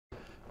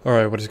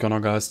Alright, what is going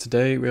on, guys?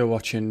 Today we are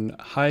watching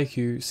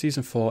Haikyuu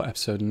Season 4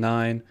 Episode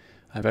 9.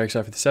 I'm very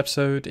excited for this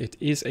episode. It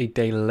is a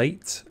day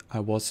late. I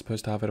was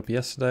supposed to have it up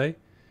yesterday.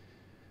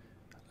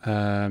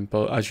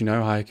 But as you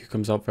know, Haikyuu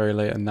comes out very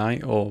late at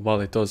night. Or, well,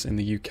 it does in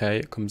the UK.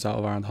 It comes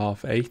out around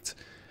 8:30.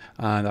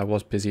 And I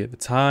was busy at the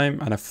time.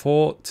 And I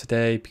thought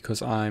today,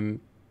 because I'm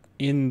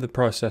in the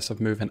process of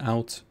moving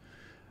out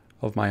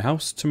of my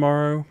house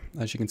tomorrow,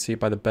 as you can see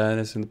by the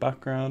burners in the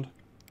background,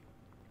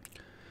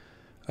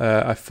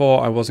 I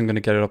thought I wasn't going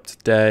to get it up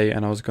today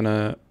and I was going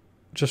to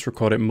just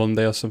record it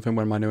Monday or something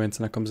when my new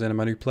internet comes in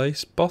my new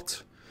place.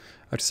 But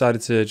I decided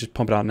to just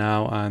pump it out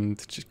now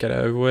and just get it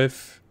over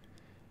with.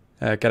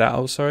 Get it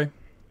out, sorry.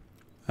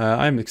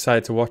 I'm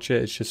excited to watch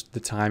it. It's just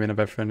the timing of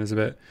everything is a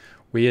bit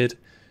weird.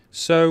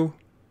 So,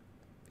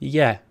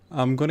 yeah,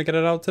 I'm going to get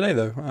it out today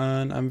though.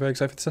 And I'm very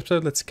excited for this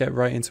episode. Let's get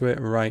right into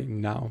it right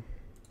now.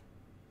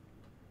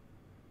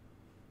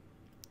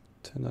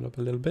 Turn that up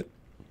a little bit.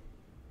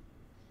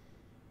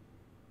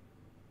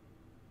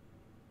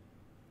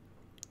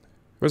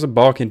 Where's a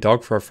barking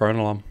dog for a phone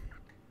alarm?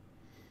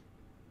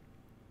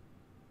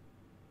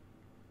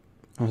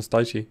 Oh, it's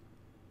Daichi.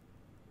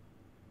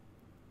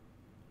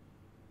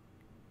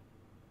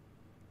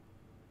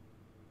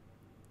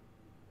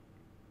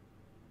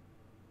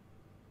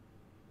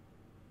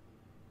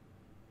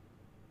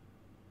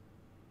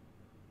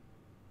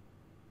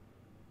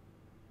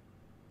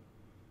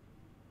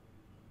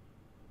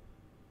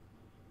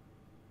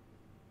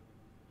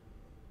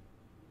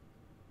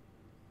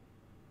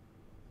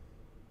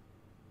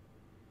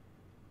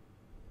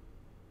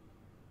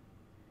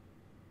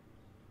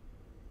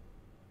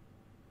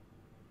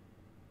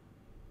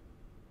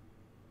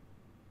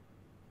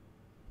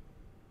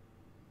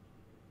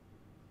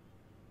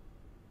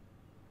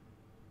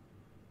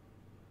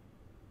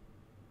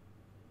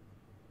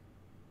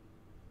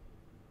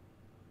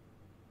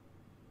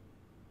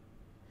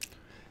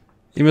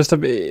 He must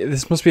have.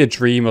 This must be a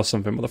dream or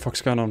something. What the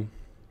fuck's going on?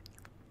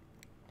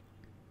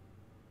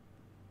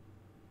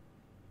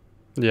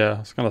 Yeah, I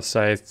was gonna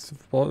say,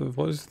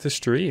 what is this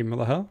dream? What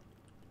the hell?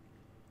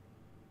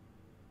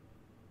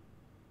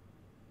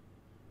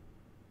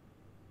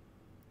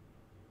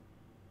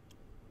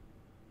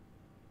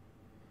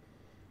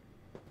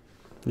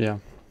 Yeah.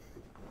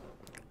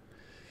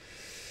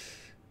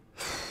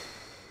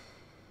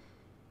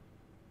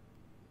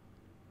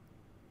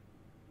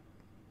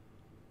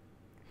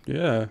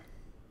 Yeah.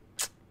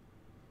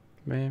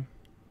 Man.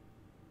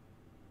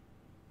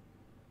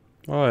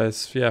 Oh,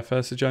 it's, yeah,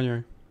 1st of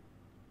January.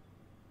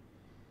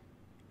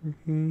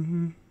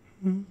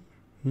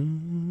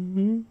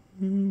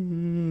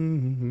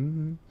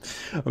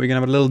 Are we gonna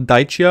have a little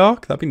Daichi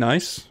arc? That'd be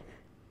nice.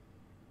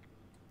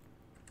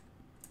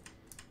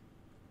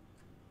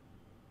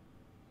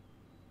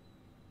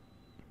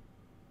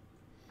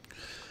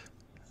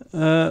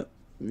 Yeah,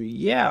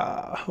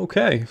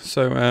 okay.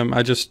 So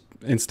I just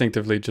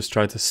instinctively just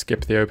tried to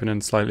skip the opening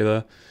slightly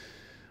there.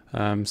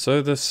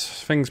 So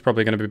this thing's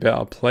probably going to be a bit out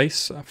of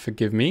place.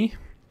 Forgive me.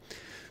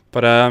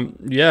 But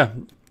yeah.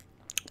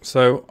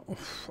 So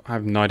I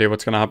have no idea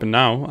what's going to happen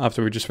now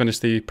after we just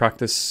finished the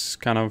practice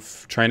kind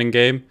of training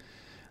game.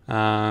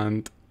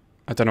 And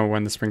I don't know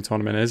when the spring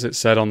tournament is. It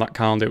said on that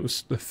calendar it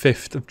was the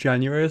 5th of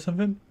January or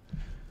something.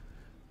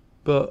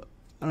 But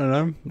I don't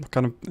know. What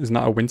kind of, isn't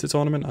that a winter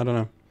tournament? I don't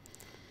know.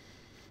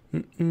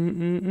 It's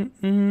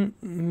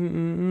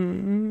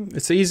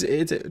easy.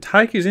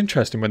 Haikyuu's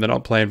interesting when they're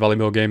not playing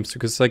volleyball games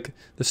because like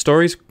the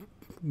story's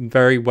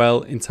very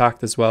well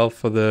intact as well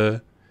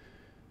for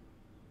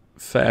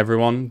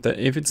everyone. That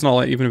if it's not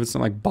like, even if it's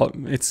not like,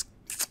 it's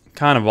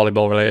kind of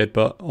volleyball related,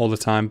 but all the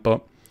time.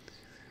 But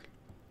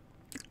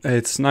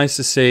it's nice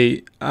to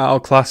see out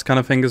of class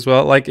kind of thing as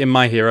well. Like in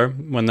My Hero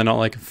when they're not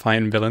like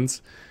fighting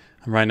villains,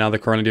 and right now they're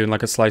currently doing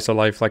like a slice of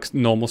life, like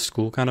normal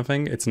school kind of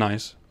thing. It's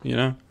nice, you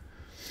know.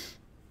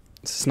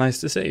 It's nice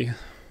to see.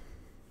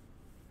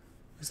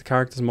 Is the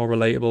characters more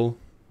relatable?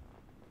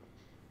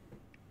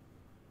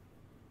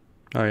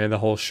 Oh yeah, the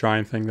whole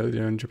shrine thing that they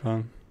do in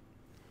Japan.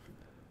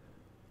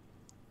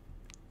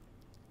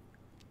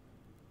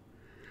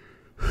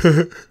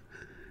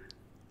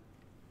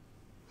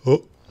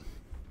 Oh.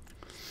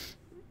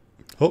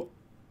 Oh.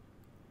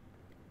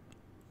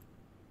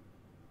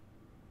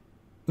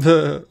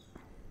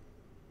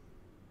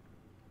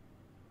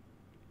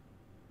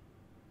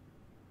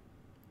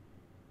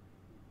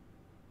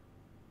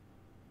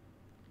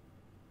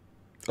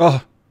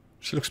 Oh,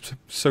 she looks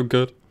so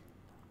good.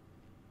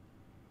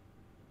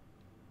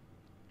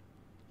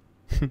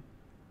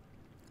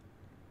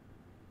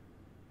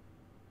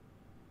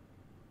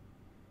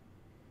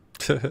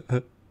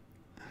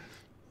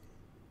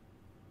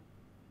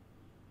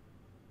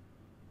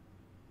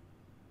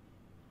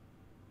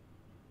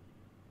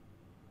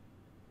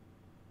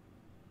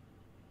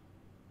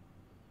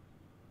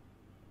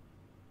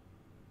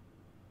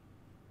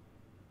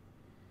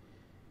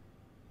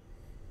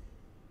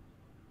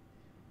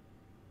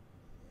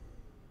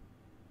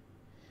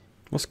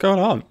 What's going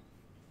on?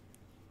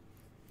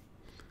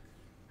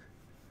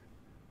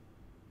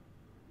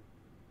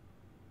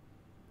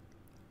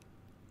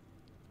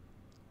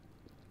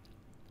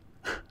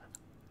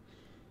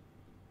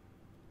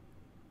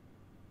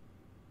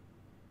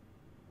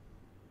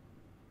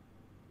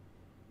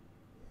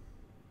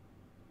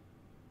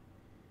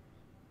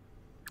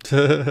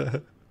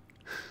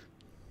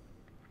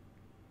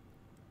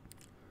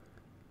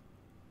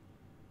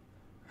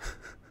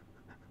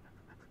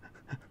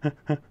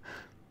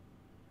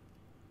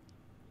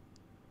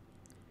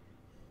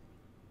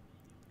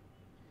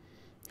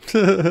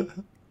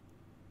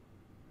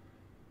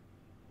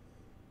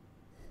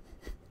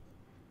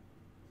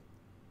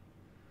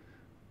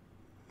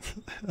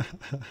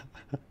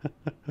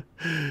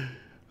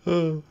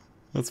 Oh,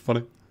 that's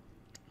funny.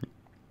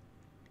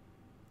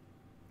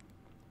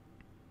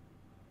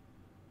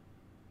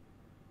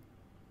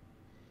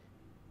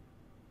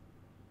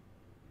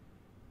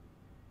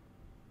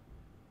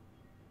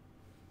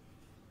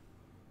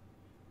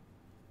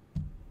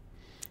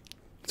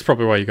 It's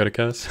probably why you got a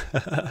curse.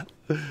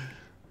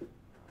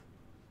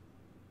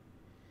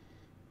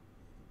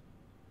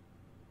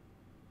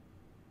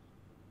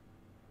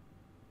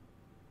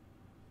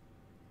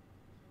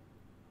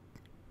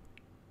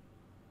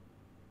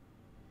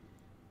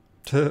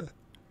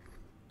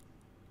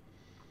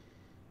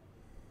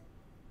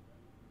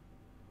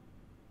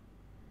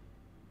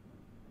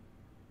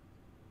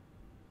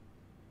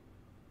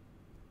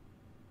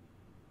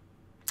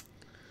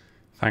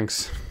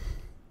 Thanks.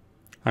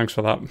 Thanks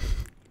for that.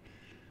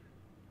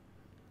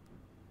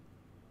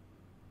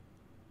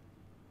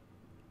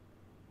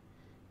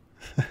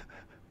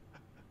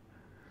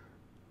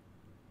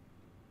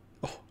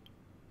 Oh.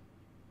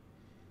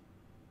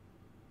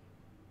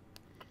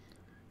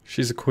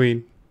 She's a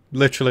queen.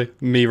 Literally,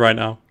 me right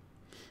now.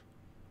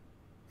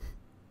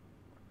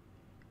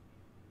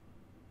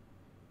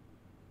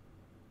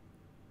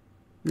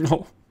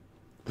 Oh,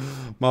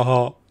 my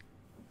heart.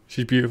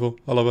 She's beautiful.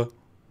 I love her.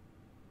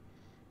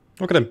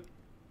 Look at him.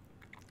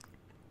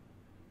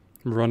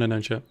 Running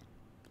and shit.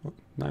 Oh,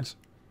 nice.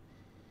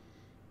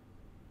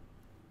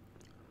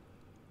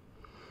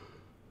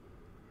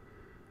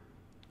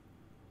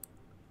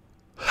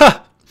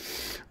 Ha!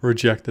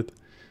 Rejected.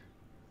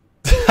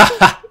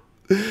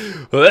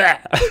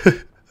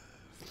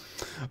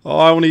 Oh,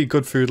 I want to eat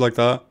good food like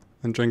that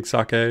and drink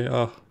sake.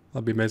 Oh,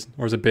 that'd be amazing.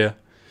 Or is it beer?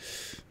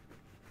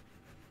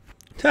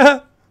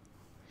 Playing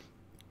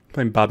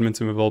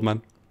badminton with old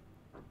man.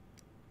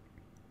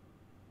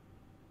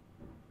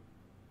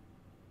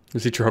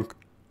 Is he drunk?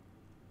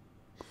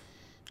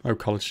 Oh,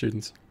 college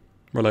students.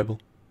 Relatable.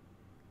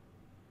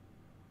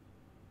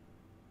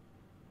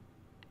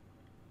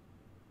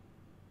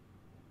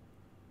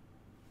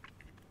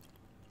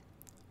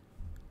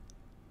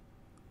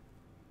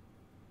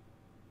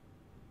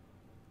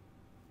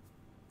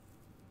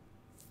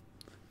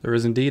 There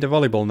is indeed a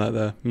volleyball net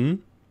there. Hmm?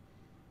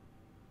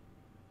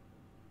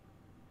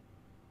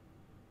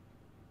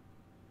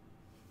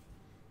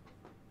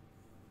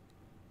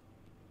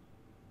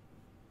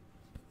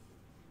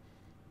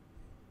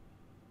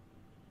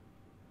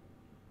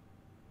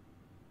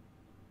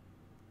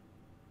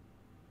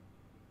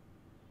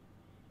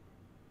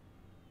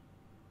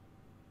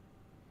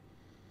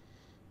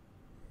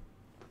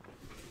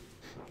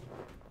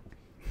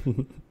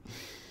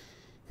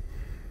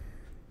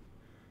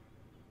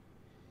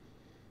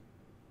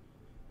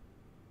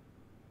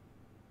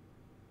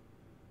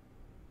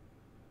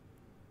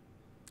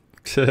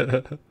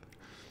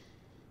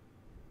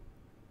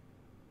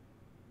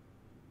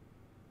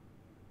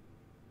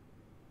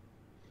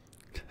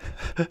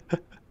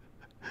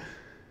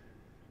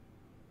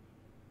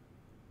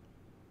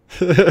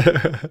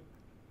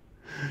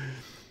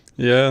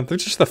 Yeah,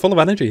 they're full of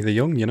energy. They're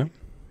young, you know.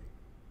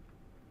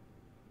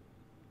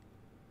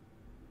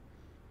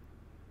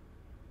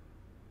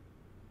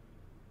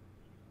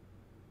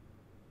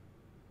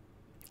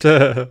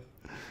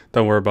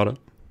 Don't worry about it.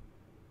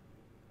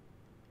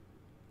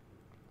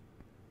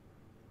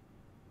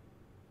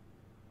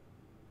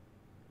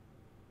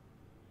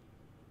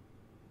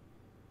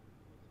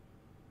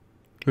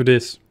 Who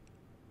this?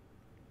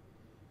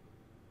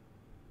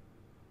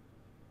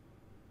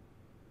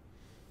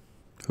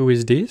 Who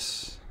is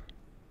this?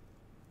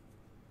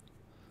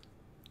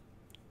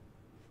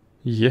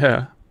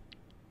 Yeah.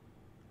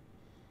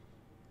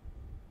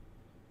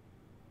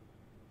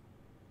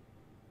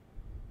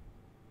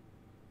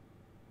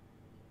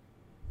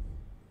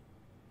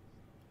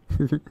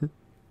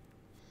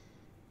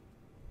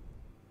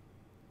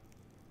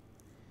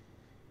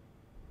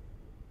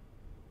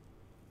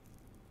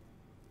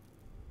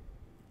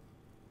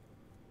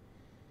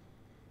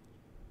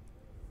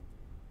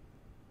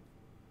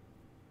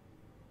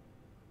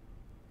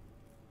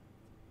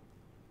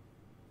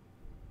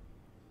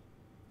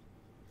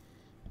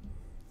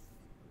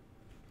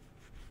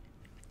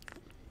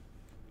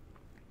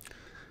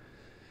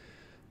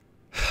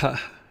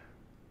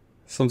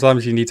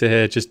 Sometimes you need to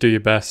hear just do your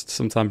best.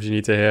 Sometimes you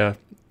need to hear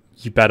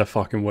you better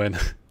fucking win.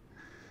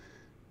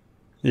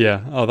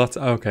 Yeah. Oh, that's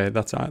okay.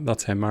 That's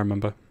him. I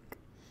remember.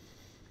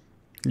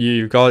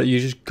 You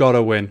just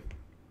gotta win.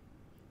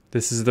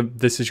 This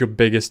is your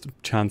biggest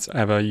chance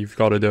ever. You've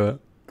got to do it.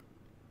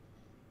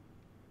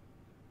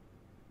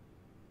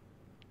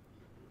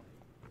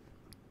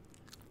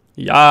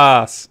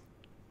 Yes.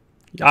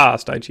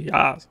 Yes, Daichi.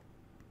 Yes.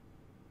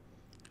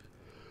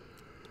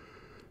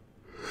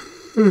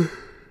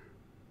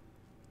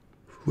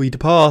 We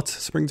depart.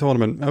 Spring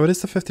tournament. Oh, it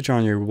is the 5th of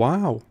January.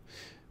 Wow.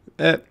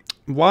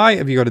 Why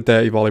have you got a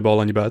dirty volleyball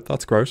on your bed?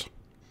 That's gross.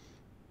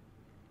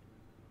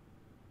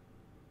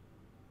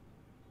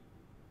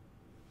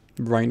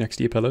 Right next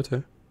to your pillow,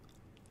 too.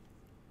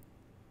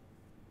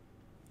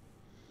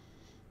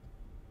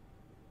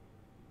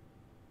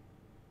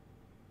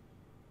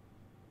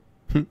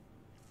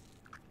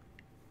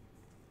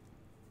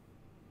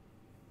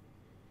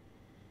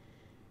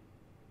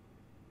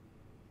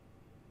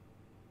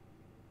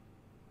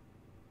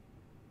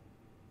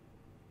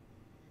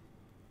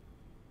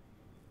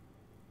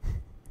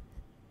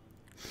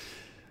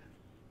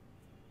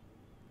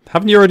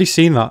 Haven't you already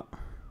seen that?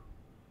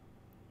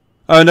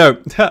 Oh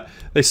no,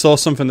 they saw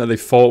something that they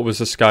thought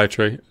was a sky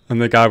tree,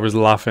 and the guy was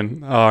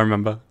laughing. Oh, I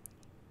remember.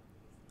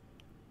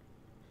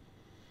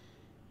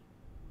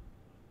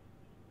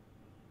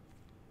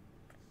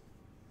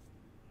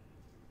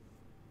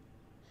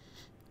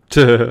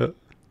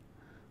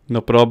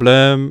 No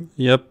problem.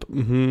 Yep.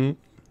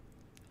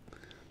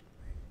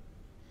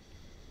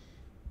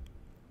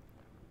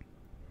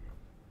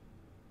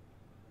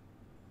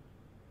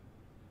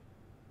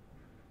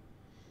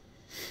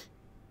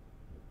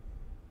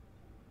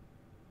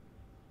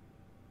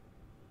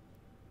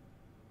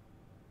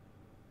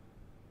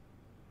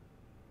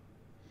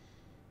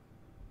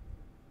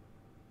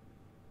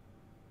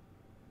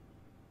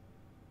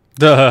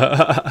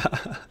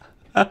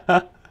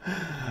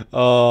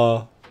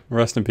 Oh,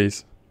 rest in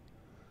peace.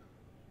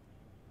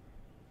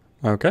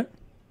 Okay.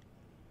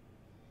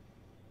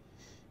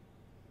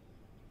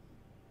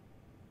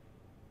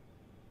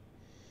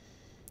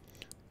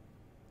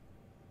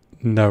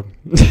 No.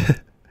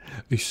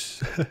 You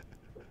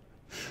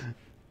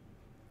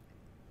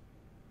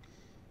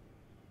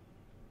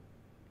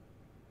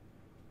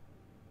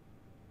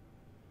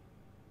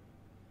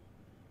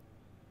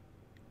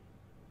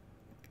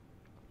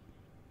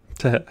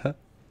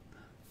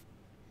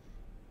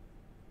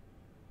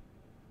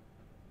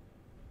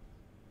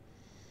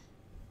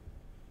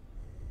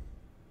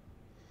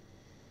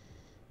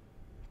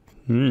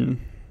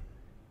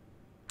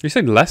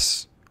said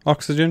less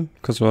oxygen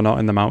because we're not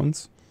in the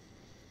mountains?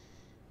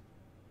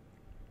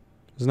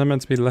 Isn't there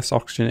meant to be less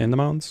oxygen in the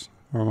mountains?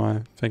 Or am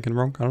I thinking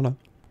wrong? I don't know.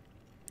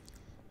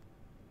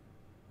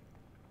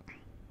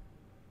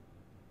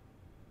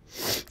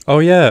 Oh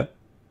yeah.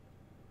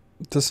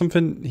 There's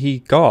something he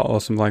got or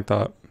something like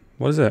that.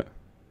 What is it?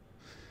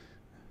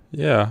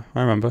 Yeah,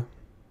 I remember.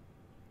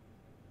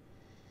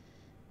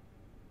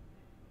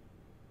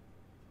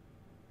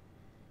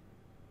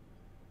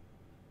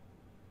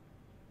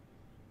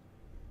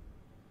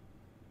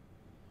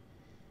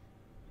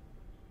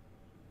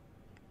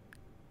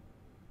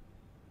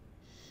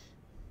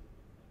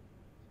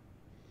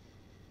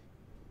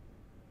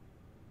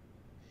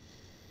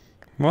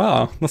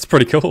 Wow, that's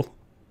pretty cool.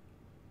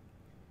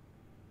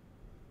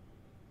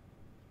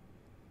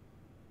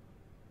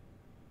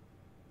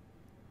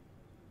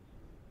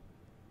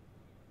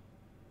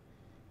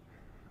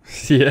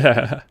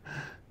 Yeah.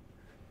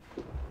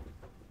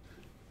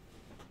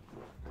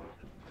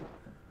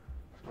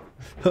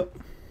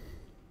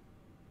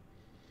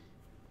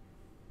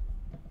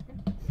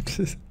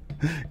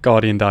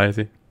 Guardian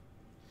deity.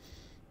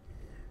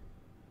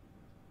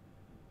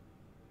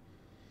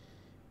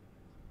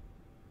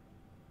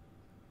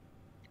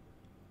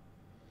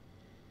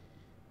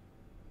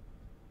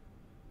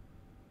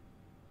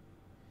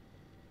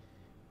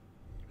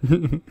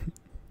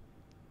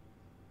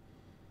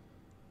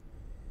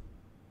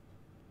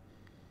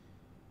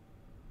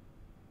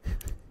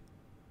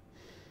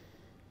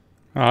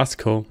 Oh, that's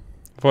cool.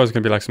 I thought it was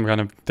going to be like some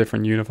kind of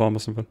different uniform or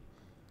something.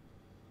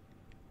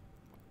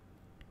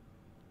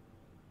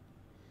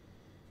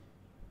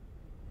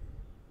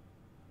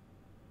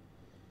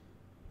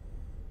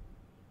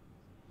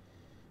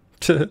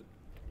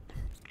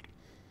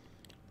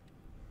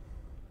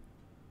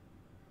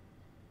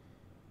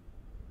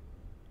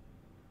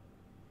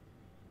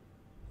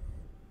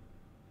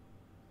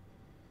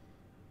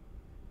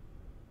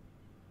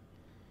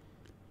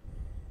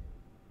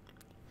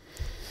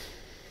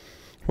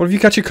 What if you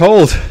catch a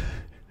cold?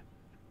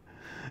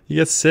 You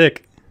get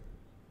sick.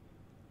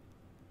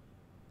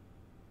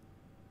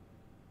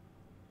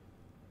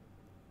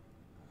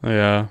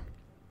 Yeah.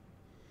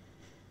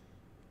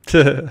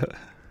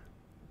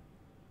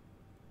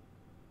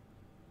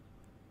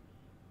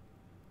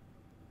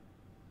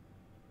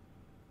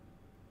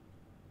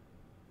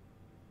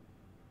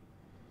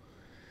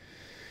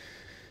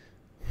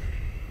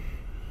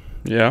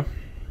 Yeah.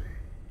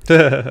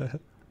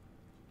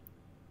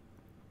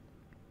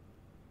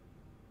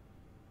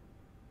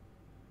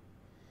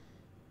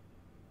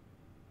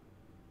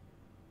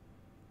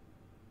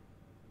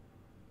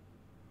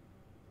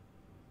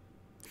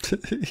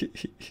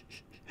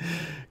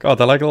 God,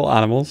 they're like little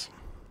animals.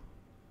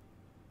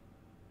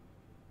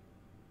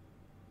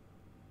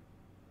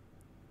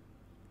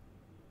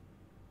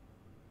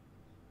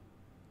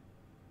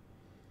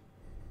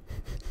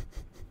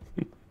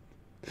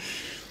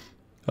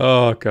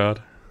 Oh,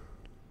 God.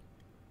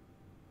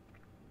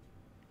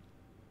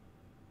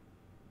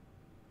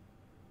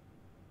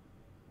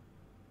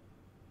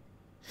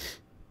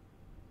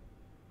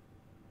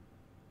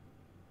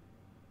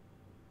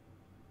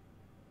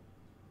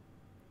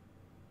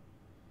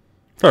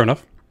 Fair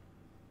enough.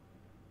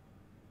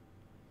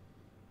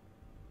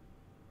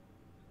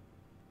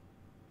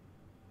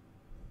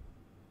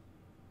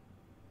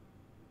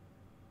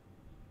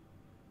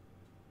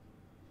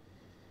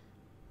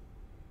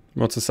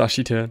 What's a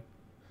Sashi turn?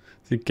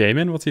 Is he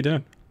gaming? What's he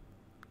doing?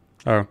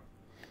 Oh.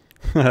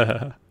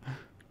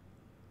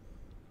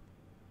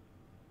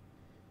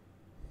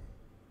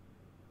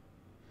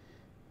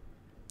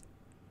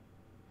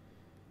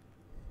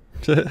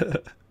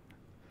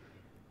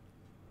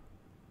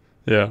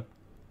 Yeah.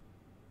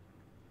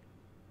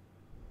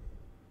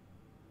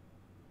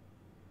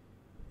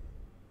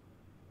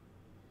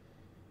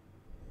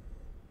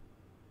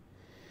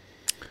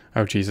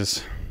 Oh,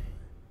 Jesus.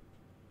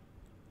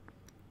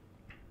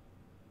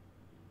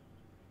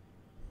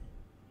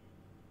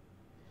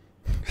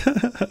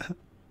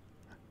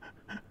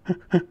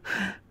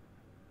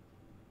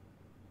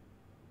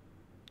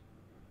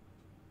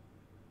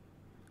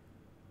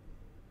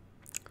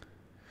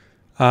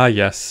 Ah,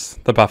 yes.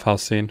 The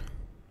bathhouse scene.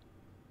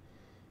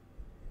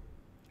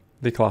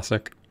 The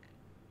classic.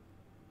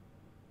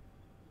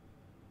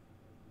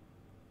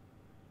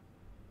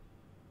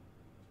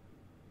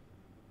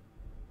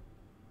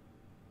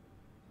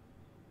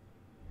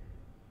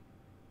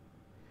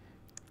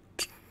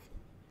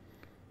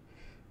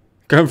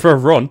 Going for a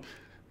run.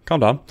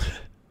 Calm down.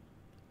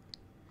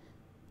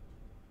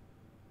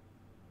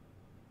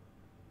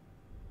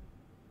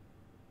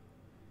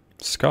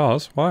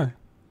 Scars? Why?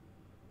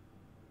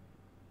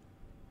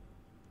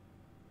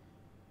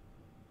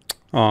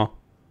 Aw.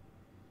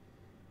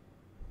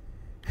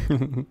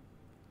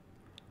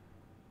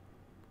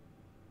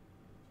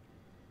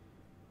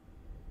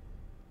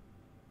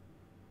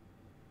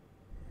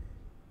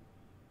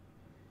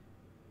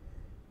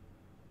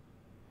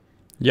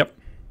 Yep.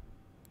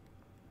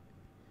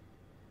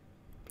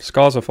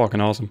 Scars are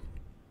fucking awesome.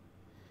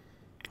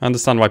 I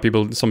understand why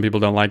some people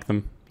don't like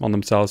them on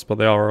themselves, but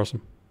they are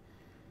awesome.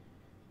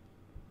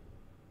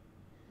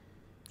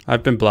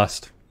 I've been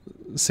blessed.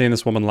 Seeing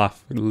this woman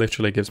laugh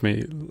literally gives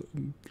me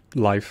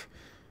life.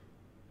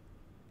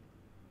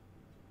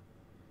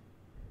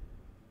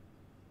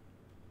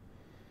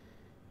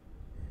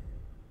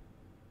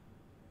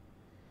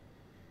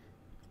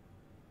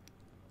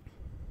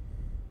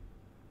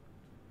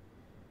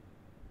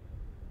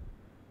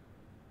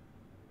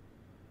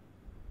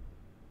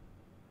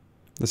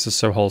 This is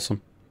so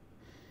wholesome.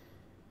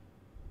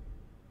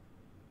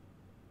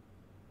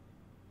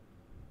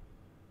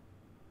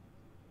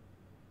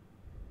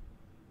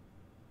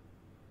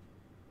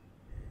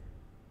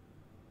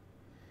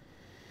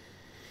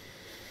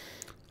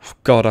 Oh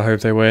God, I hope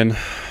they win.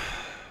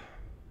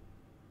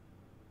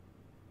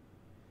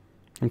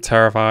 I'm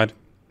terrified.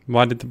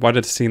 Why did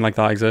a scene like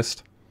that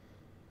exist?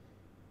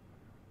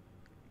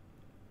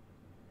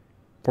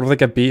 What if they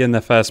get beat in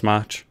their first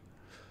match?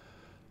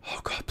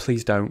 Oh God,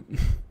 please don't.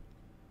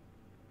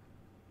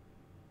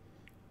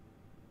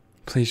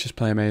 Please just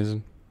play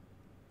amazing.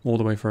 All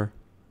the way through.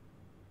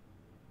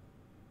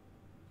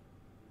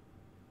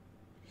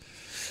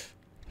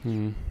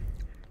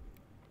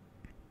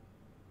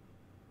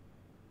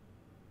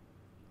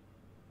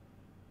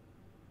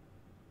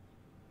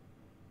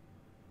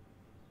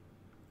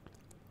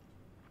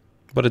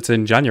 But it's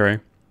in January.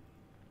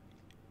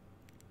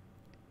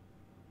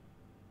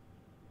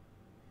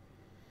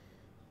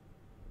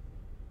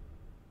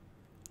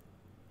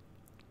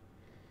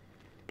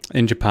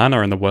 In Japan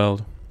or in the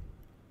world?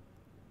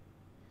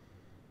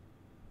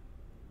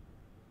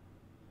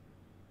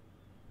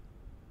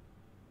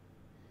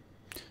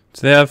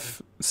 Do they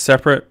have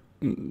separate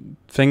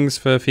things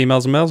for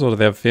females and males, or do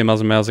they have females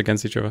and males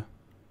against each other?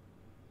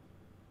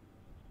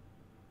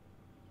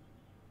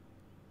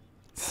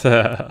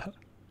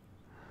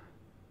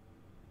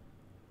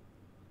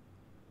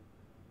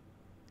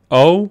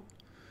 Oh,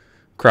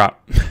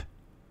 crap.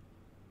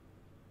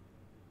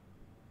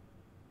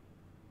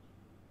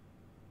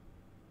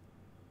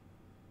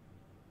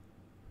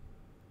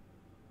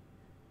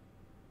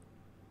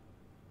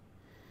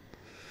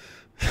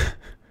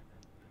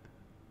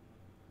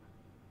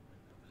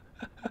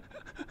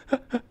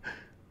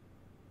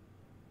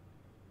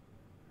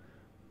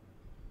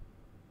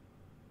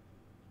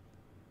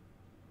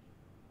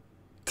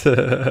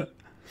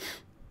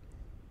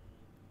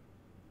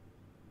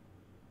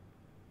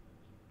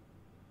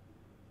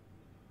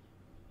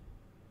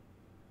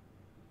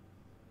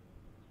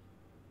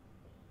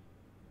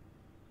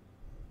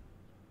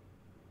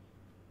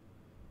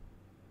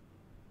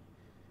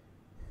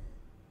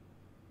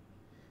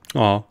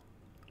 Oh.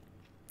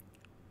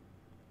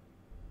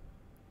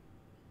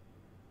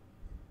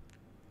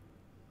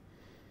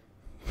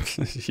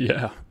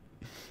 Yeah.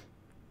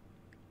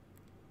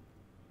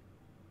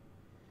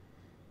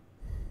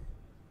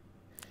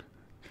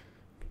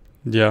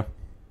 Yeah.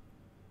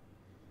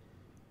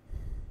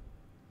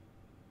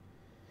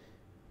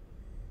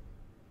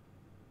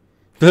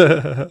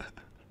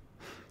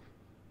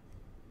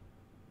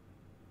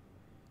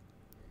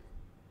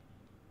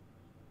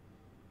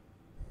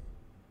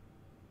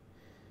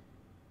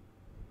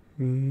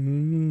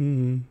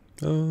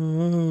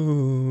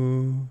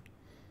 Oh.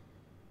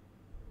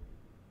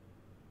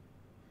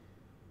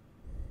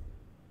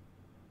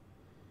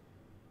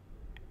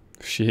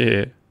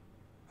 shit.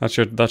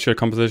 That's your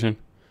composition.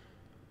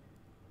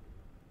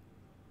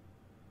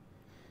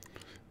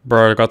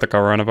 Bro, I got the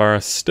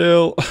coronavirus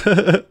still.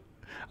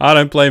 I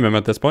don't blame him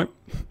at this point.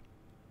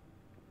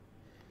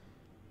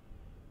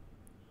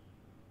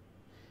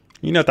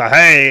 You know the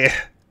hey.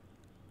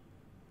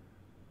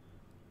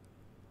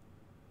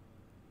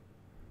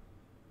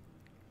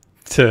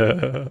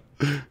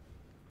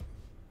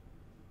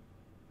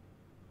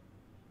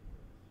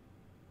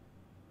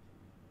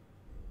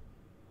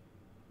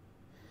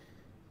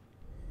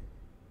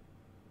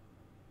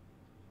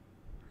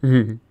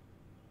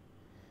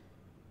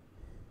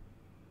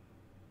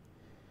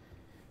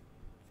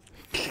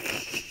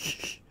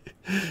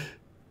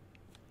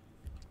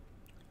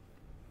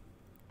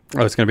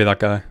 Oh, it's gonna be that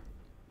guy.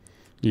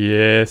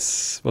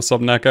 Yes. What's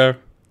up, Neko?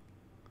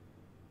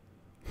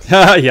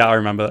 Yeah, I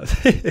remember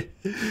that.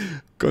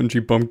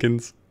 Country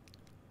bumpkins.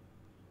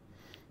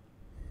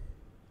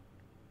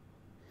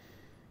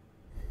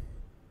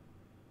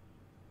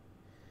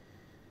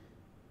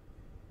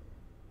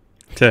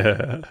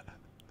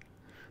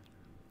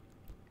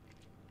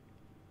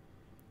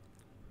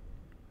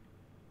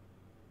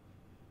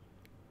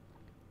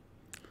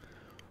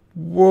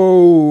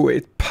 Whoa,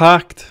 it's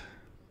packed.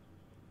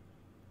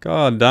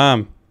 God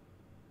damn.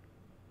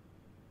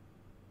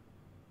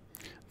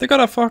 They got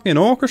a fucking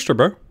orchestra,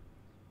 bro.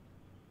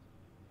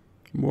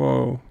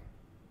 Whoa.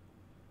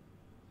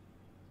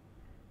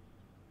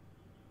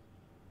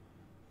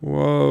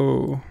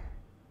 Whoa.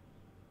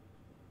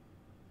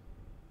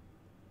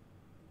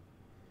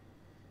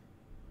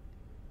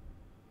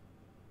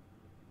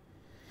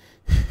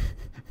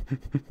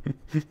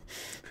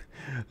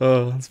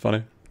 Oh, that's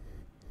funny.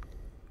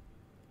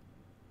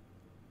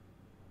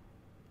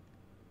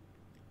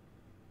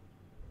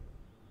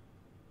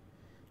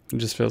 It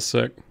just feels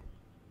sick.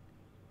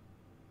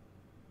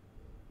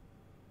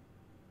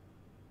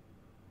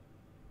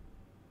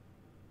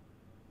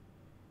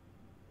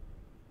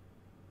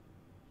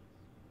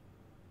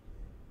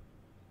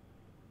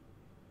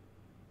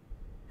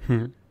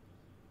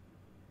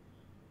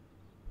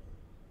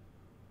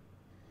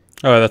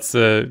 Oh, that's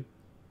the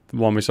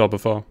one we saw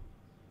before.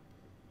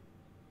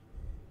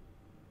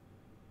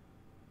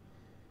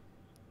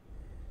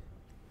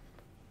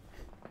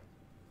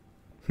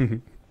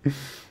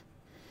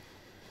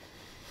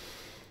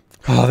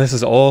 Oh, this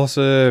is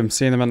awesome.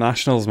 Seeing them at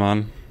Nationals,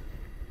 man.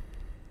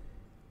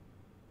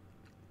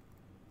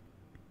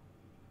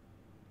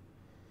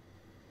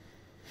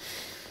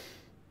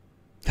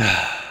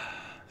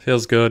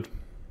 Feels good.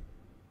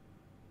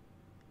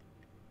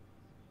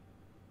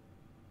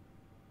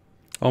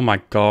 Oh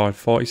my god,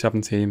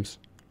 47 teams.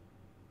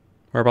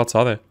 Whereabouts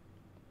are they?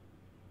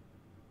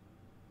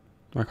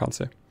 I can't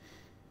see.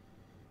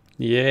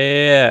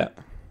 Yeah.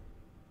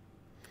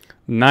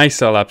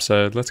 Nice little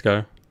episode. Let's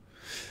go.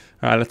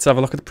 Alright, let's have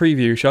a look at the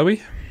preview, shall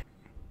we?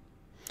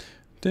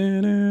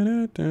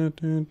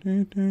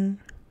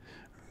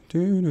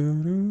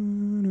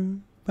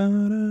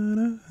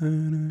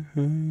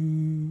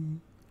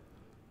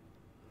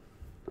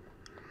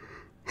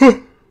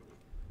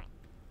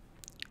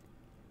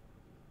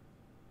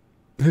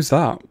 Who's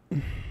that?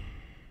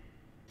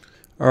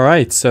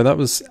 Alright, so that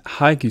was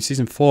Haikyuu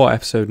Season 4,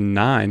 Episode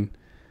 9.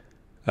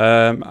 I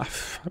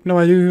have no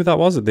idea who that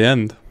was at the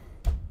end.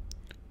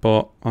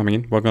 But, I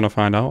mean, we're going to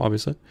find out,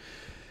 obviously.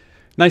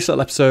 Nice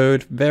little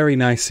episode. Very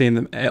nice seeing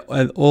them,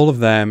 all of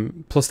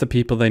them, plus the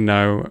people they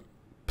know,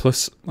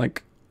 plus,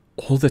 like,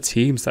 all the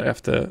teams that they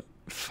have to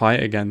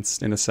fight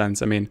against, in a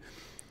sense. I mean,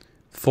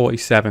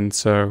 47,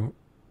 so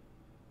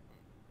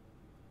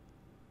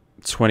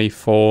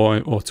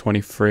 24 or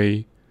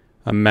 23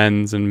 are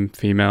men's and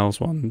females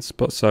ones.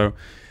 But so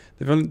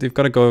they've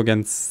got to go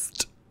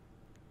against,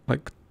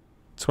 like,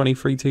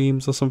 23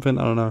 teams or something.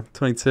 I don't know,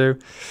 22.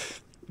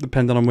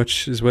 Depending on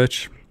which is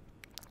which,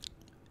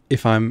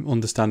 if I'm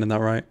understanding that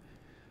right.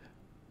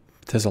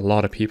 There's a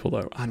lot of people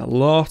though, and a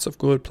lot of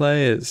good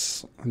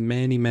players.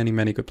 Many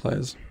good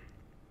players.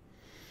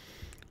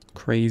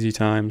 Crazy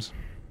times.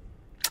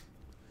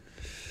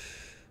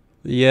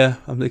 Yeah,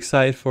 I'm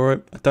excited for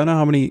it. I don't know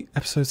how many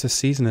episodes this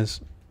season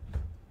is,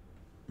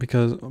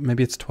 because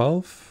maybe it's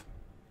 12.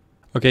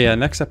 Okay, yeah,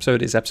 next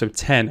episode is episode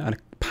 10, and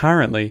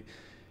apparently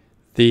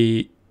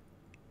the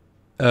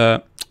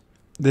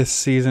this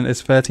season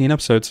is 13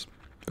 episodes,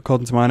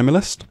 according to my enemy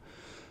list.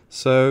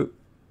 So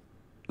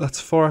that's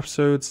 4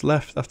 episodes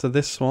left after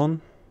this one.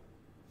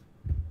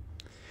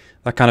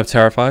 That kind of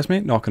terrifies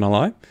me, not gonna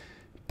lie.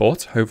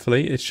 But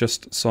hopefully it's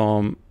just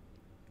some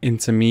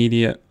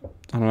intermediate,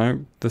 I don't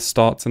know, the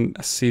starts in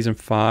season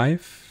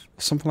 5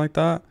 or something like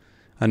that,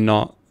 and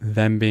not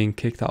them being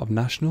kicked out of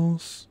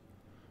nationals,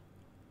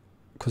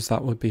 because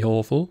that would be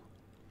awful.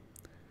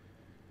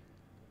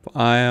 But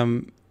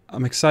I'm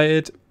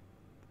excited.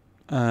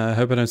 I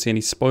hope I don't see any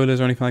spoilers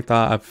or anything like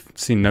that. I've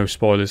seen no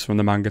spoilers from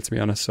the manga, to be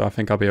honest, so I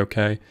think I'll be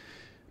okay.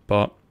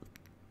 But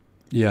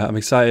yeah, I'm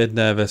excited,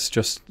 nervous,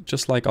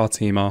 just like our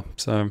team are.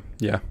 So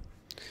yeah,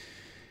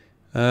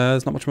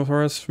 there's not much more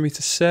for me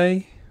to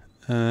say.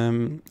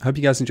 I hope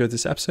you guys enjoyed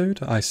this episode.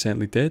 I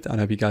certainly did, and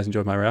I hope you guys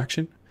enjoyed my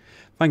reaction.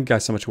 Thank you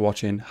guys so much for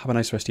watching. Have a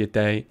nice rest of your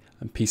day,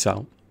 and peace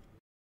out.